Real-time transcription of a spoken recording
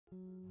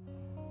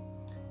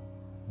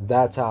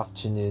That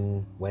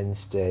afternoon,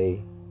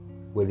 Wednesday,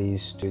 Willie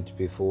stood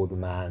before the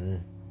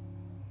man.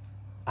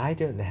 "I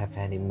don't have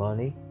any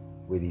money,"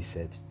 Willie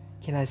said.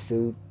 "Can I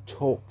still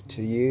talk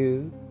to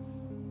you?"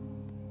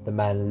 The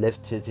man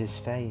lifted his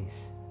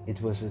face.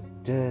 It was a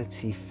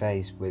dirty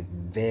face with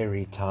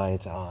very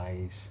tired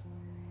eyes.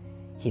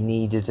 He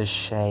needed a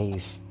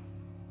shave.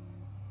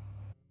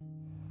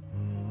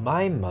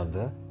 "My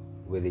mother,"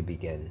 Willie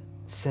began,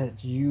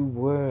 "said you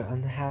were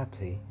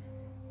unhappy.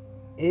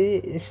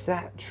 Is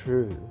that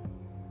true?"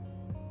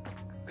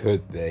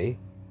 "Could be,"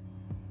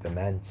 the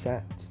man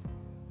said.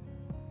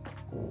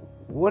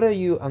 "What are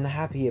you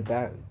unhappy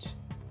about?"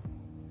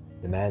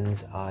 The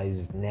man's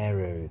eyes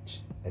narrowed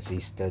as he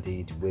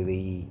studied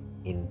Willie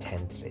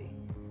intently.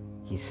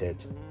 He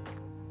said,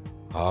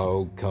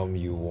 "How come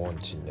you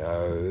want to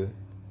know?"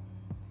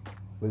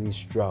 Willie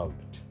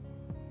shrugged.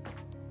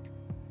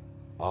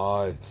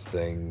 "I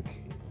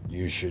think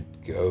you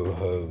should go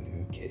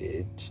home,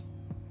 kid."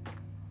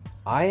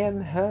 "I am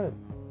home."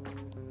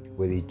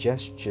 Willie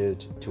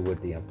gestured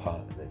toward the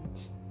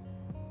apartment.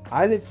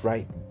 "I live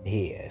right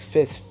here,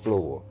 5th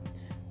floor.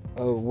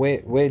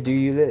 Where do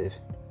you live?"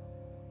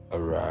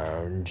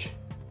 "Around."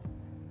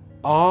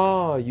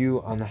 "Are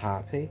you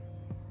unhappy?"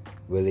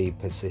 Willie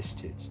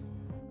persisted.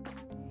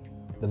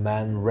 The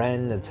man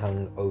ran a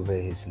tongue over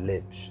his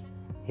lips.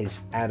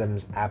 His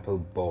Adam's apple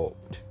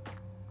bobbed.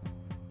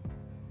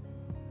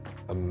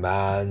 "A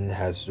man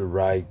has the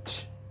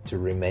right to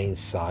remain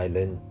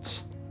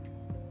silent,"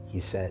 he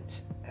said,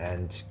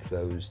 and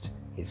closed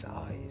his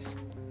eyes.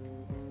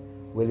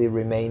 Willie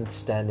remained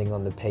standing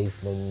on the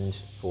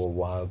pavement for a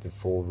while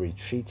before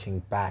retreating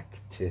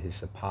back to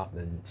his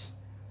apartment.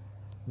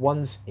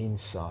 Once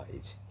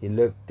inside, he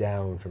looked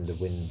down from the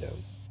window.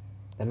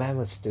 The man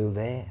was still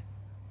there.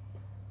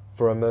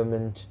 For a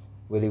moment,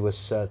 Willie was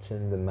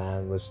certain the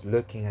man was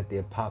looking at the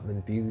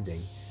apartment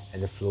building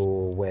and the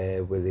floor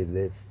where Willie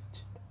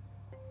lived.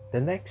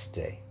 The next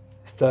day,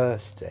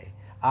 Thursday,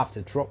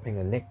 after dropping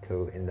a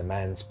nickel in the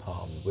man's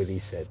palm, Willie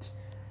said,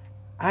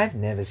 "I've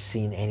never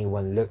seen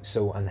anyone look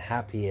so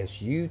unhappy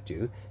as you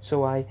do,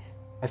 so I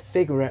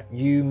figure out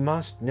you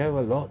must know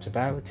a lot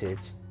about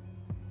it."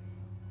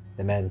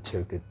 The man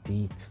took a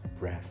deep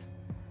breath.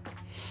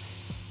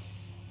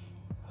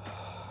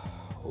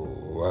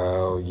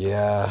 "Well,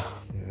 yeah,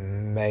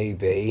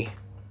 maybe,"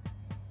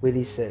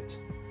 Willie said.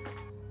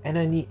 "And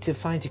I need to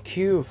find a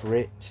cure for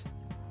it."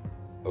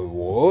 "A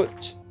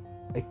what?"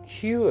 "A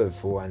cure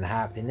for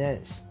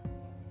unhappiness."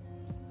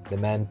 The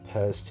man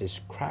pursed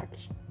his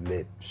cracked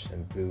lips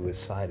and blew a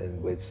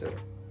silent whistle.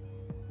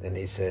 Then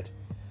he said,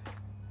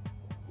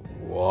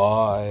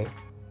 "Why?"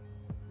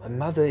 "My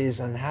mother is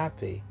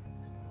unhappy."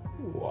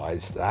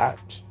 "Why's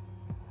that?"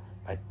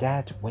 "My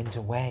dad went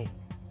away."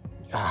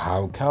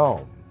 "How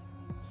come?"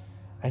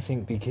 "I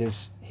think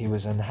because he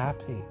was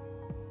unhappy.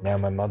 Now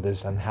my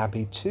mother's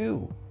unhappy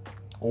too,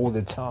 all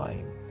the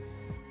time.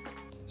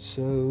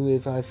 So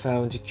if I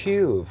found a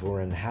cure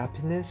for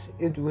unhappiness,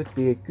 it would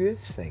be a good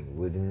thing,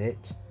 wouldn't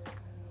it?"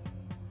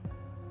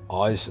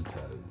 "I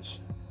suppose.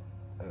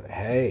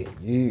 Hey,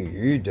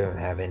 you don't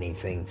have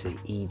anything to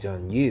eat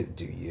on you,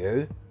 do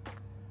you?"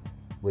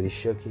 Willie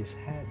shook his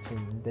head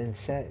and then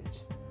said,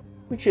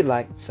 "Would you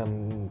like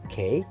some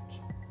cake?"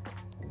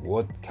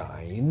 "What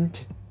kind?"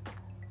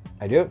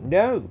 "I don't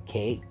know,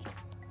 cake."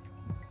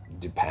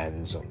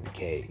 "Depends on the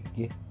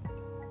cake."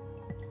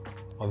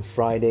 On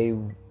Friday,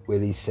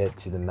 Willie said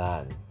to the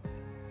man,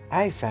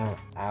 "I found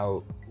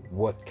out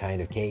what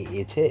kind of cake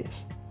it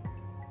is."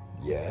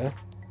 "Yeah?"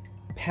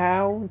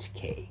 "Pound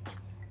cake.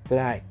 But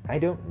I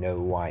don't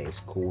know why it's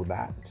called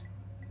that."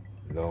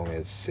 "Long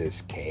as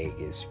it's cake,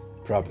 it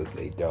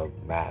probably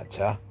don't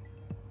matter."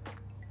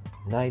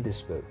 Neither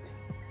spoke.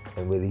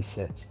 Then Willie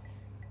said,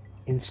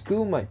 "In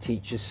school, my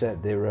teacher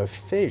said there are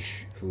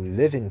fish who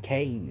live in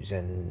caves,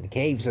 and the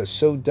caves are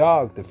so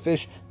dark the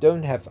fish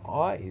don't have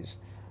eyes.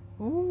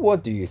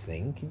 What do you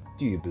think?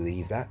 Do you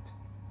believe that?"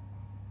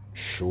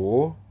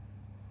 "Sure."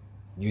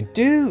 "You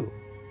do?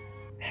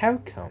 How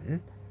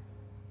come?"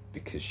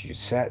 "Because you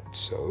said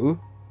so."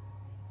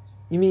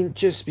 "You mean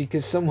just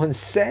because someone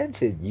said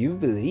it, you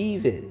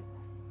believe it?"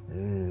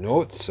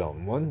 "Not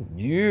someone,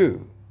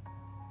 you."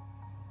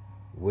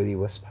 Willie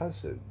was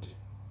puzzled.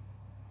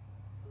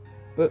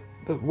 But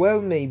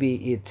well,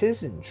 maybe it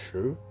isn't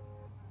true."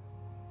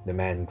 The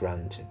man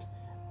grunted.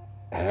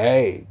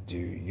 "Hey, do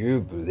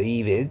you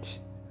believe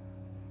it?"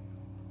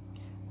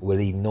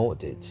 Willie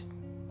nodded.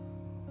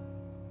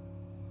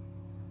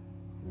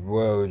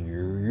 "Well,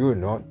 you're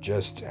not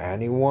just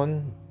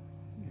anyone.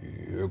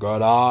 You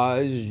got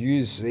eyes,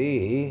 you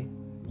see.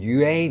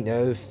 You ain't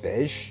no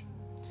fish."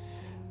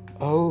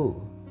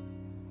 "Oh,"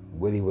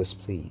 Willie was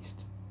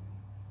pleased.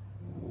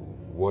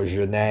 "What's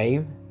your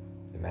name?"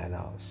 the man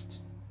asked.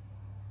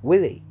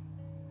 "Willie."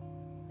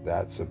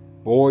 "That's a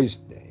boy's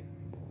name.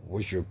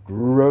 What's your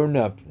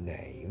grown-up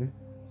name?"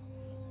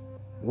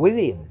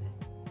 "William."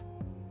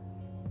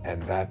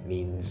 "And that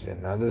means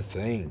another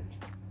thing."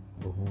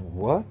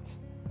 "What?"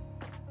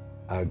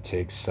 "I'll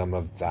take some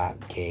of that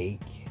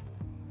cake."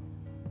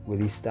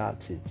 Willie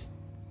started.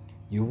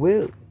 "You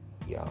will?"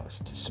 he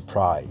asked,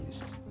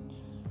 surprised.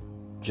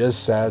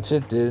 Just said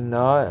it, didn't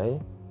I?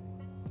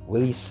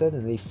 Willie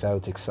suddenly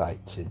felt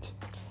excited.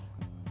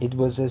 It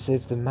was as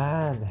if the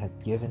man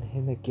had given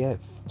him a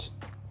gift.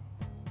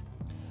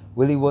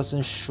 Willie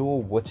wasn't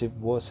sure what it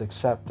was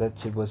except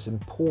that it was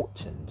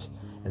important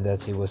and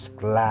that he was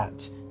glad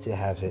to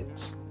have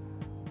it.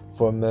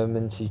 For a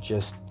moment he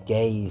just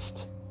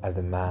gazed at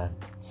the man.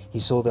 He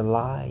saw the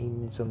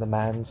lines on the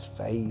man's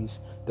face,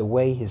 the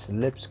way his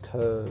lips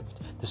curved,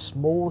 the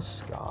small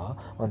scar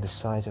on the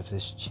side of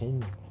his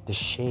chin, the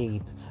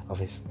shape of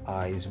his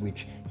eyes,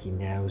 which he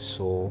now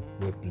saw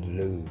were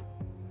blue.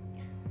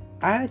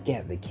 "I'll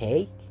get the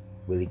cake,"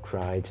 Willie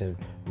cried and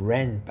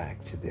ran back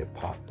to the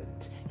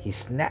apartment. He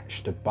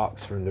snatched a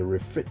box from the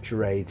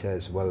refrigerator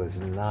as well as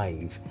a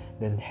knife,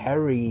 then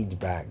hurried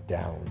back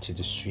down to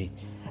the street.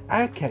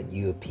 "I'll cut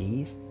you a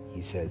piece,"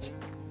 he said,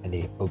 and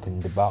he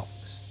opened the box.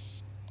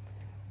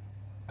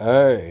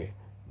 "Hey,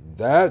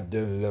 that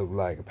don't look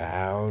like a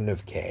pound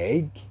of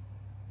cake,"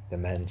 the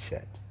man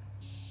said.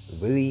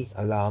 Willie,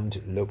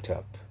 alarmed, looked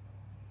up.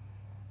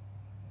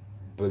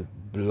 But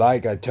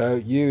like I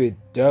told you,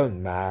 it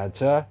don't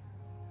matter."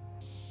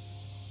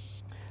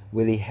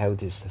 Willie held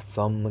his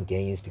thumb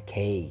against the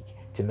cake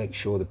to make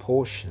sure the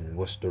portion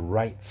was the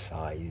right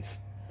size.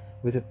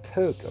 With a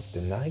poke of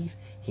the knife,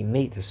 he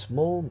made a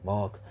small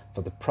mark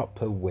for the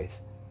proper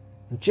width.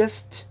 And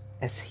just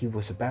as he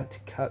was about to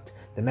cut,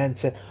 the man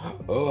said,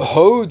 "Oh,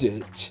 hold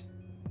it."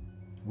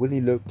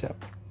 Willie looked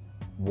up.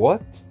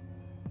 "What?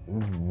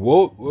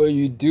 What were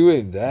you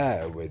doing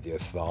there with your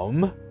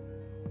thumb?"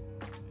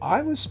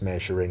 "I was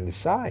measuring the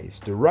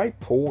size, the right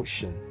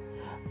portion.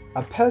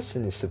 A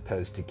person is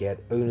supposed to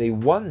get only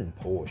one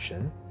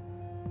portion."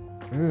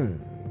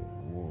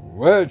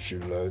 Where'd you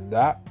learn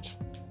that?"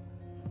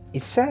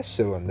 "It says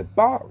so on the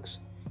box.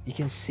 You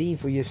can see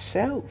for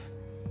yourself."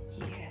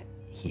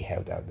 He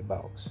held out the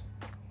box.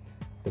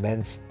 The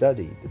man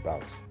studied the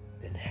box,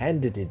 then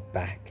handed it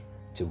back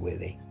to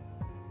Willie.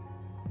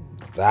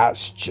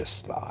 "That's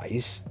just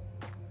lies,"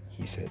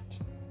 he said.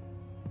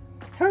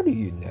 "How do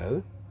you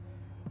know?"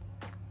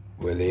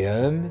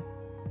 "William,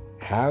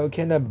 how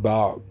can a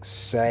box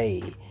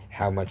say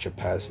how much a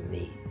person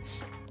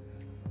eats?"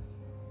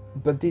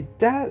 "But it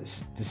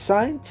does. The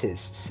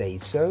scientists say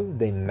so.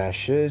 They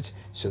measured,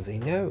 so they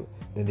know.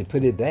 Then they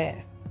put it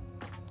there."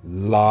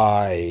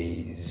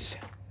 "Lies,"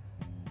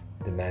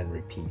 the man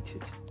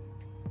repeated.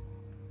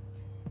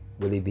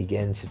 Willie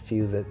began to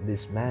feel that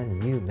this man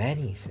knew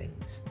many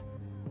things.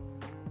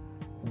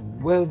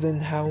 "Well, then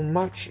how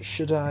much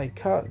should I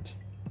cut?"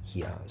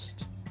 he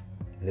asked.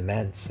 And the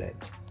man said,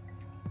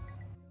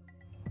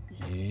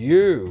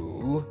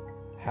 "You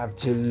have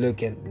to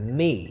look at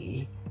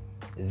me,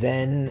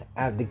 then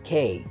at the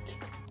cake,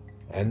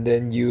 and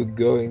then you're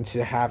going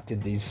to have to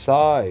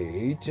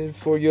decide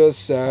for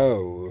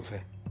yourself."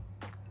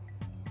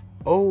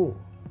 "Oh,"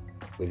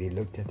 Willie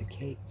looked at the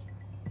cake.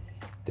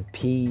 The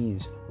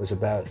piece was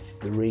about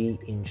 3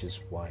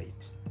 inches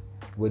wide.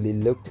 Willie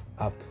looked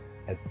up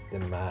at the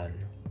man.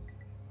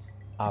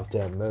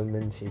 After a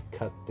moment, he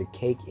cut the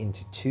cake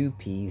into 2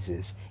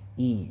 pieces,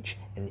 each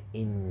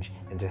 1.5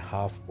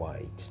 inches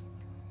wide.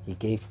 He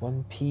gave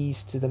one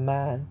piece to the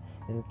man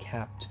and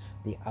kept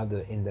the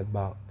other in the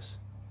box.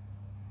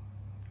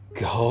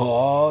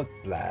 "God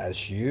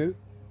bless you,"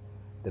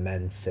 the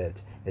man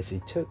said as he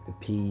took the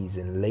piece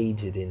and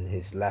laid it in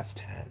his left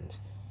hand.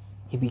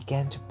 He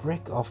began to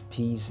break off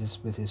pieces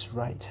with his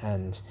right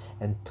hand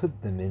and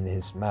put them in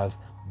his mouth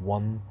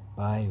one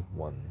by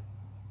one.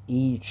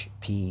 Each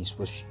piece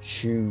was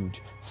chewed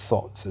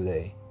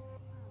thoughtfully.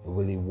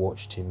 Willie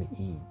watched him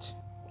eat.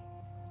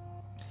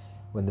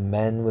 When the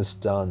man was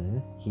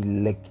done, he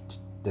licked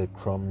the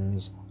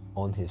crumbs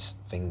on his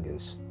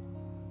fingers.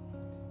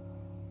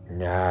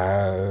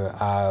 "Now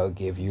I'll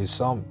give you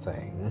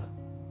something,"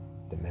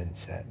 the man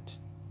said.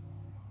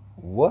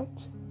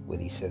 "What?"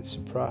 Willie said,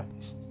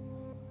 surprised.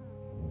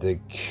 "The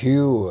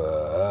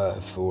cure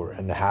for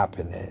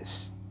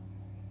unhappiness."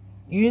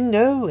 "You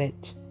know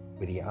it?"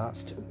 Willie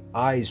asked,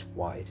 eyes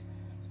wide.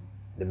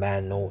 The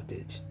man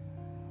nodded.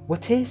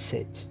 "What is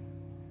it?"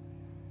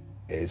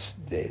 "It's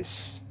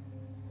this.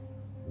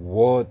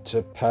 What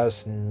a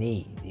person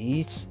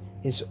needs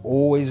is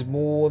always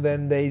more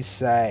than they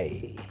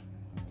say."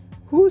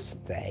 "Who's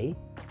they?"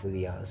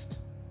 Willie asked.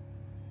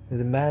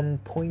 The man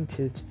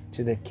pointed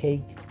to the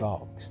cake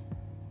box.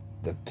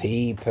 "The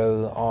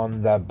people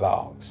on the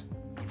box,"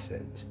 he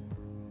said.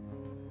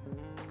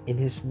 In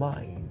his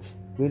mind,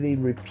 Willie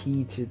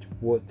repeated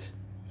what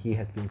he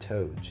had been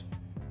told.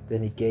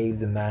 Then he gave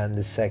the man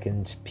the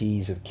second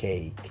piece of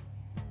cake.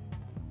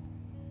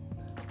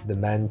 The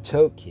man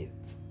took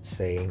it,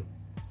 saying,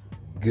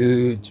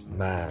 "Good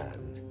man,"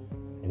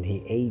 and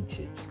he ate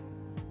it.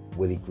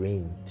 Willie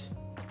grinned.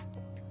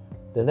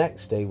 The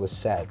next day was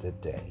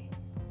Saturday.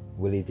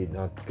 Willie did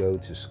not go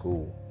to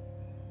school.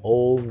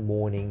 All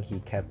morning he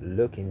kept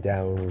looking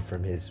down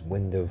from his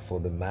window for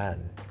the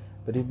man,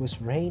 but it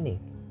was raining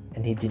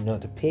and he did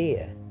not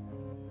appear.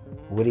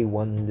 Willie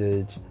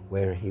wondered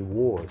where he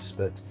was,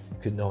 but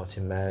could not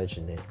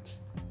imagine it.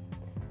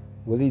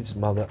 Willie's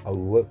mother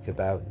awoke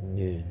about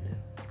noon.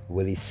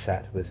 Willie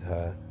sat with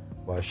her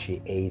while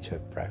she ate her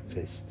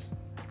breakfast.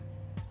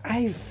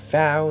 "I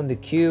found the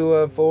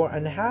cure for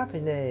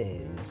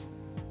unhappiness,"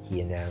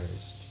 he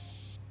announced.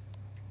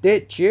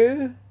 "Did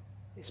you?"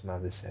 his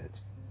mother said,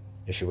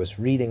 and she was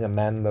reading a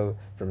memo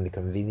from the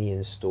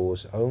convenience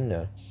store's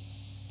owner.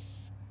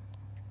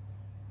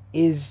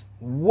 "Is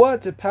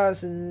what a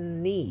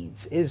person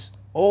needs is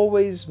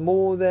always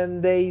more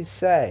than they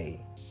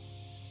say."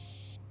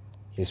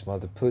 His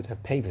mother put her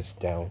papers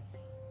down.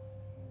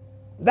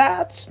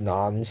 "That's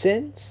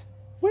nonsense.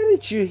 Where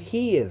did you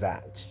hear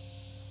that?"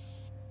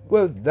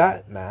 "Well,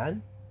 that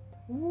man."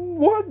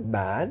 "What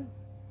man?"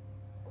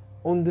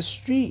 "On the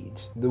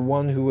street, the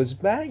one who was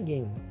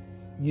begging.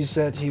 You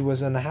said he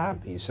was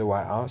unhappy, so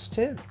I asked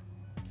him."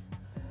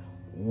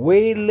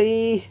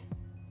 "Willie,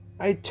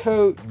 I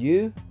told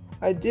you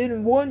I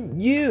didn't want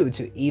you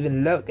to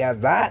even look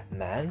at that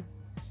man."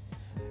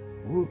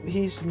 "Well,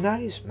 he's a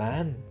nice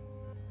man."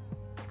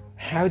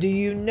 "How do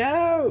you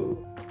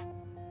know?"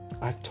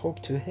 "I've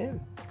talked to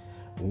him."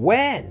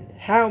 "When?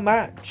 How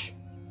much?"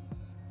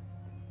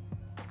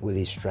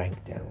 Willie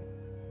shrank down.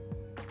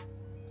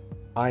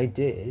 "I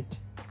did.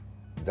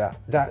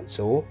 That's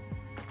all."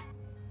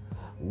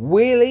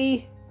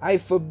 "Willie, I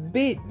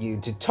forbid you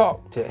to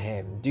talk to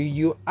him. Do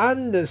you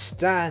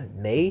understand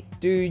me?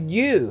 Do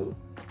you?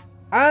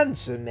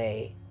 Answer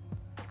me."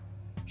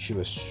 She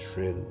was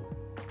shrill.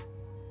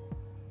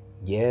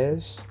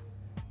 "Yes,"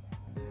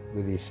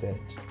 Willie said,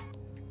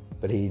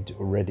 but he'd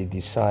already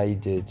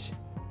decided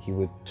he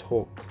would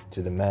talk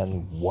to the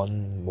man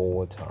one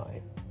more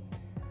time.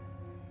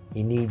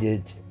 He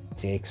needed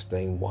to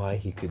explain why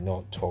he could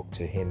not talk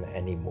to him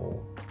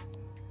anymore.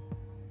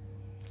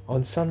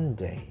 On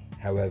Sunday,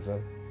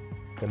 however,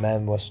 the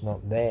man was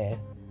not there,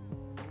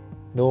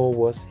 nor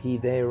was he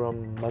there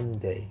on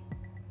Monday.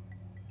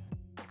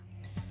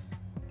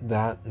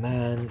 "That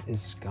man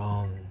is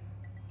gone,"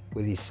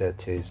 Willie said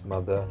to his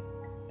mother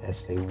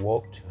as they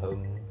walked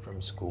home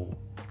from school.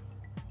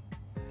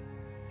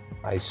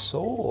 "I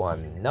saw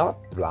I'm not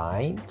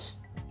blind."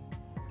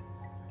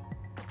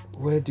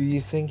 "Where do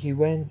you think he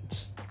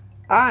went?"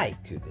 "I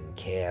couldn't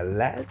care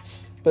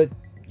less, but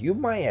you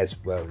might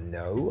as well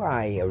know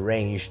I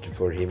arranged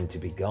for him to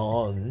be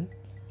gone."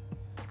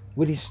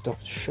 Willie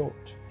stopped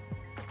short.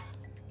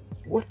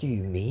 "What do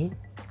you mean?"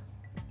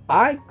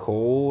 "I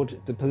called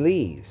the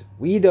police.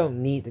 We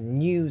don't need a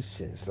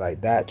nuisance like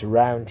that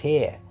around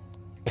here,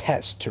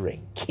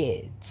 pestering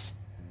kids."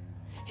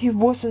 "He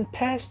wasn't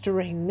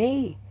pestering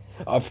me."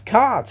 "Of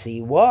course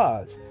he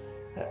was."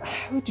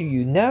 "How do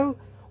you know?"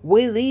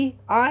 "Willie,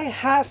 I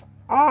have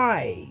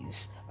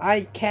eyes.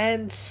 I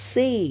can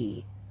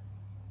see."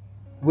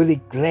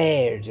 Willie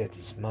glared at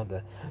his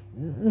mother.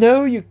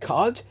 "No, you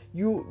can't.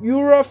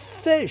 You're a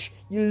fish.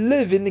 You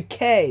live in a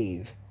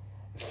cave."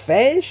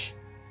 "Fish?"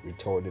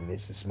 retorted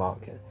Mrs.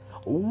 Markham.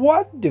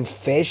 "What do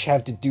fish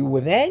have to do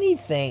with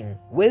anything?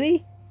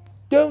 Willie,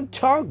 don't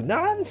talk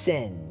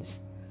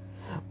nonsense."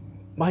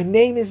 "My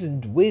name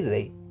isn't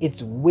Willie,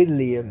 it's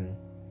William,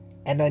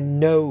 and I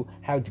know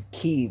how to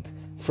keep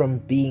from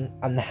being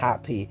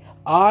unhappy.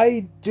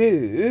 I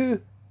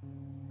do."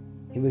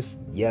 He was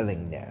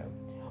yelling now.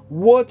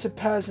 "What a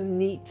person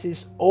needs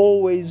is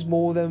always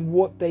more than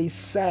what they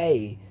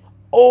say.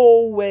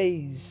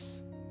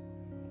 Always."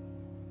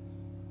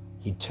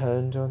 He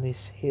turned on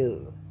his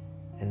heel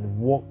and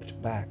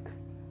walked back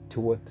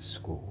toward the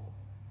school.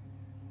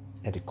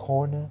 At the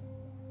corner,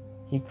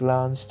 he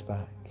glanced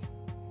back.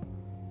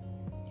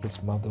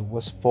 His mother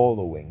was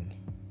following.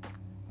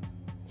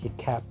 He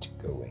kept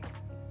going.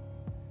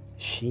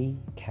 She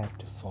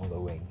kept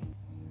following.